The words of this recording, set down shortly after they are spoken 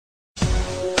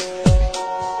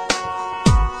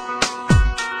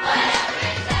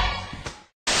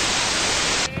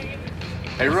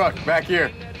truck, back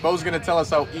here. Bo's gonna tell us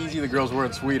how easy the girls were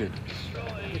in Sweden.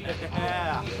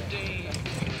 Yeah.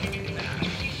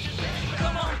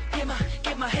 Come on,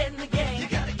 get my head in the game. You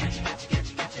gotta get your head in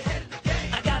the game.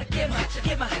 I gotta get my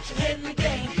head in the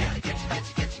game. You gotta get your head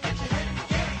in the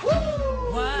game.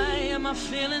 Woo! Why am I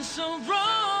feeling so wrong?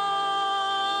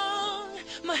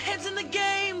 My head's in the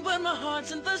game, but my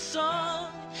heart's in the song.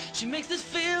 She makes this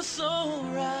feel so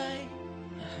right.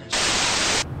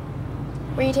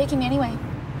 Where are you taking me anyway?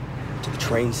 To the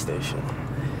train station.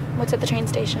 What's at the train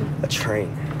station? A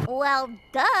train. Well,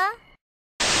 duh.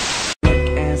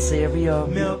 Milk and cereal.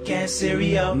 Milk and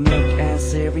cereal. Milk and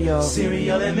cereal.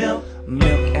 Cereal and milk.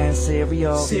 Milk and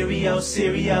cereal. Cereal,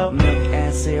 cereal. Milk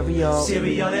and cereal.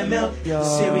 Cereal and milk.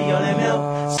 Cereal and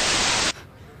milk.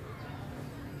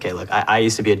 Okay, look, I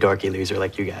used to be a dorky loser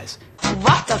like you guys.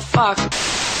 What the fuck?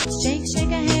 Shake,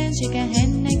 shake a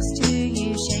hand next to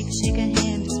you. Shake a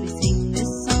hand as we sing this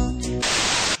song.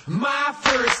 My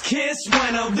first kiss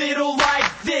went a little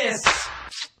like this.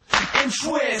 And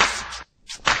twist.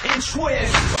 And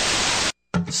twist.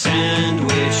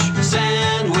 Sandwich,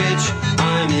 sandwich,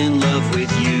 I'm in love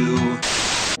with you.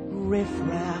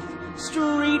 Riff-raff,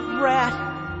 street rat.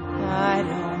 I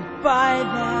don't buy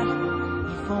that.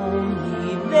 If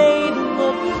only they'd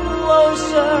look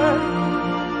closer,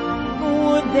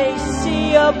 would they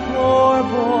see a poor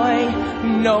boy?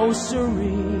 No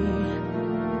siree.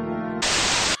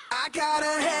 I got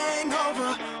a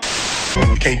hangover.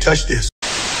 You can't touch this.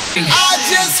 I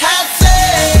just had sex.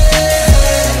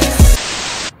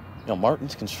 You know,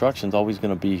 Martin's Construction's always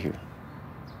gonna be here.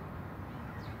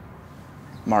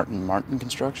 Martin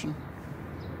Construction?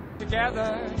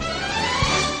 Together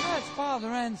as father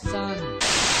and son.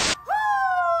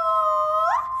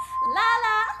 La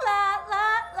la la la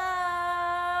la.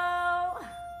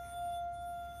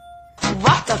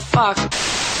 What the fuck?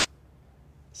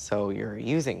 So you're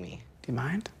using me? Do you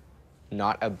mind?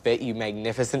 Not a bit, you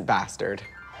magnificent bastard.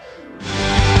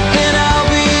 And I'll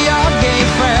be your gay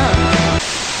friend.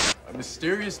 A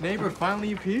mysterious neighbor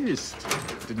finally appears.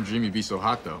 Didn't dream you'd be so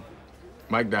hot, though.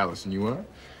 Mike Dallas, and you are?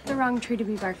 The wrong tree to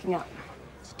be barking up.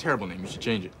 It's a terrible name. You should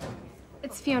change it.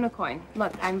 It's Fiona Coyne.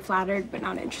 Look, I'm flattered, but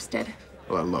not interested.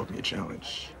 Well, I love me a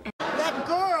challenge. That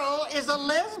girl is a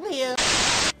lesbian.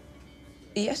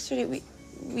 Yesterday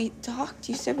we talked.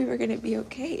 You said we were gonna be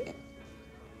okay.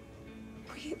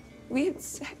 We had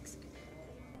sex.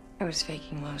 I was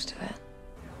faking most of it.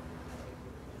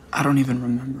 I don't even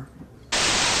remember.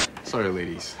 Sorry,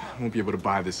 ladies. I won't be able to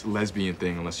buy this lesbian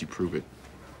thing unless you prove it.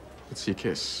 Let's see a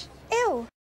kiss. Ew.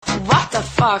 What the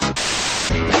fuck?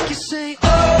 You say,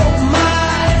 oh my.